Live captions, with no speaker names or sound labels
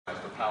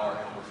power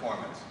and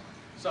performance.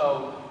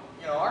 So,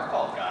 our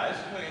fault, guys.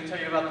 We didn't tell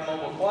you about the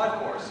mobile quad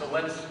core, so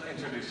let's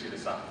introduce you to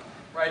some.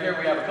 Right here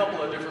we have a couple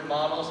of different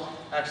models.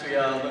 Actually,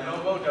 a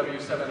Lenovo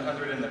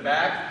W700 in the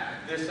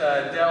back, this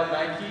Dell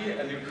Nike,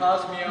 a new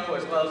Cosmio,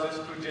 as well as this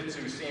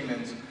Fujitsu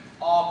Siemens,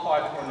 all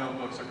quad-core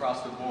notebooks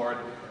across the board.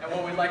 And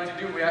what we'd like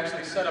to do, we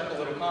actually set up a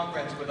little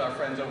conference with our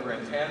friends over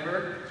in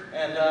Tandberg.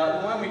 And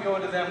why don't we go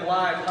to them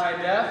live,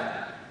 high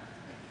def,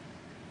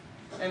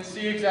 and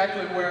see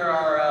exactly where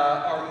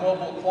our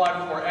mobile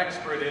quad-core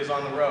expert is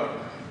on the road.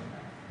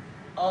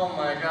 Oh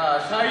my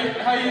gosh, Hi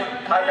Donnie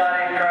and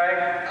Craig.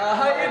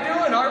 How you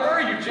doing, Arbor?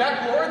 Are you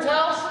Jack Lord's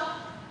house?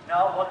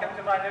 No, welcome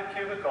to my new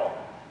cubicle.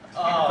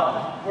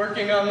 Oh,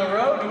 working on the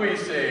road, we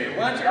see.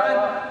 Why don't you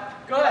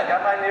go ahead. I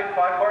got my new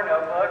quad-core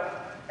notebook,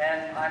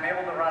 and I'm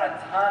able to run a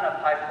ton of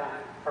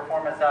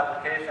high-performance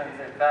applications.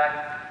 In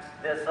fact,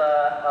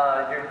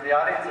 the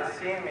audience has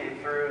seen me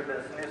through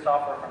this new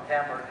software from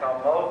Tandberg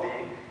called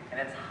Mobi, and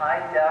it's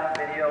high-def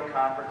video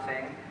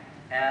conferencing,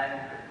 and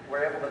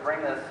we're able to bring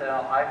this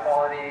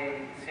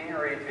high-quality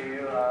scenery to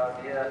you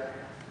via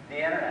the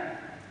internet.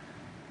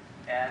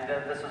 And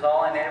this is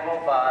all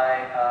enabled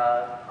by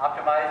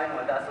optimizing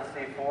with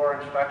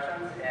SSD4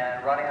 instructions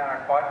and running on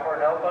our quad-core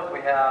notebook.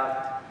 We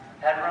have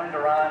headroom to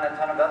run a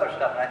ton of other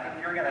stuff, and I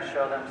think you're going to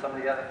show them some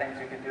of the other things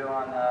you can do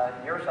on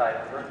your side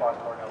of your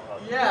quad-core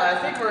notebook. Yeah,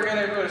 I think we're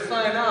going to go to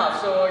sign off.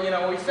 So,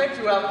 we sent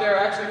you out there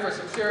actually for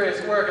some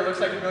serious work. It looks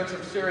like you're doing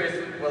some serious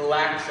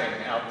relaxing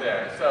out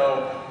there.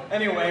 So,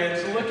 anyway,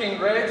 it's looking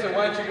great, so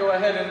why don't you go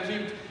ahead and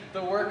keep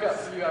the work up.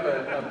 You have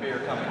a beer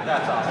coming.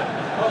 That's awesome.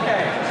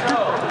 Okay, so,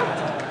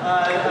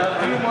 a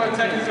few more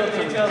technical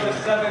details. The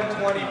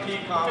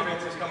 720p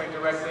conference is coming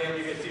directly in.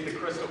 You can see the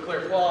crystal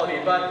clear quality.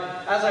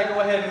 But as I go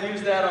ahead and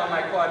use that on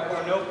my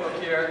quad-core notebook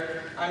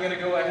here, I'm going to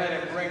go ahead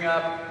and bring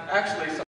up actually some